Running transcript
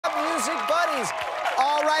Music Buddies.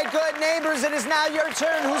 All right, good neighbors, it is now your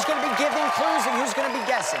turn. Who's going to be giving clues and who's going to be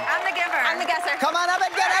guessing? I'm the giver. I'm the guesser. Come on up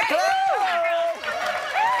and get a clue.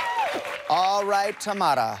 All right,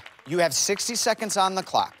 Tamara, you have 60 seconds on the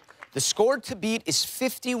clock. The score to beat is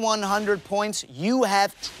 5,100 points. You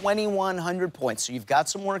have 2,100 points, so you've got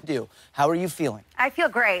some work to do. How are you feeling? I feel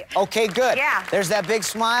great. Okay, good. Yeah. There's that big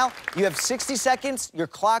smile. You have 60 seconds. Your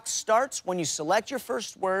clock starts when you select your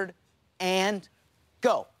first word, and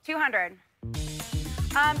go. 200.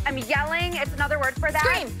 I'm yelling. It's another word for that.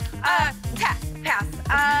 Scream. Pass.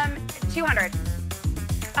 200.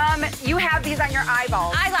 You have these on your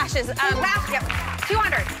eyeballs. Eyelashes. Yep.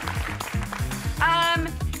 200.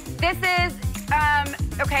 This is,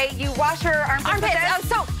 okay, you wash your armpits.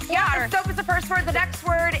 Soap. Yeah, soap is the first word. The next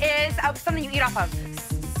word is something you eat off of.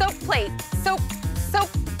 Soap plate. Soap.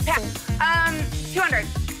 Pass. 200.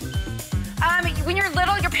 When you're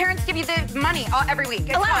little, your parents give you the money every week.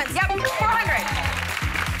 It's Allowance. Yep. 400.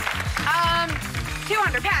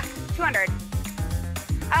 200. Pass. 200.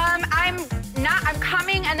 I'm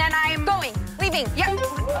coming and then I'm Going. Leaving. Yep. 200.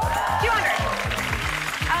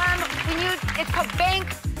 It's called bank.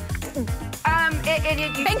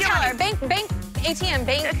 Bank teller. Bank. ATM.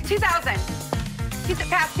 Bank. 2,000.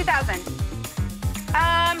 Pass. 2,000.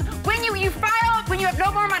 When you file, when you have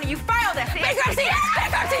no more money, you file this. Bankruptcy.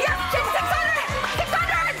 Bankruptcy.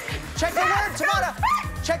 600. Check the word, Tamara.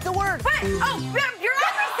 Check the word. What? Oh,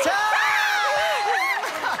 bureaucruptcy.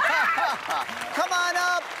 Come on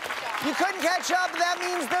up. You couldn't catch up. That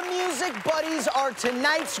means the Music Buddies are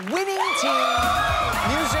tonight's winning team.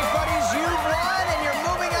 Music Buddies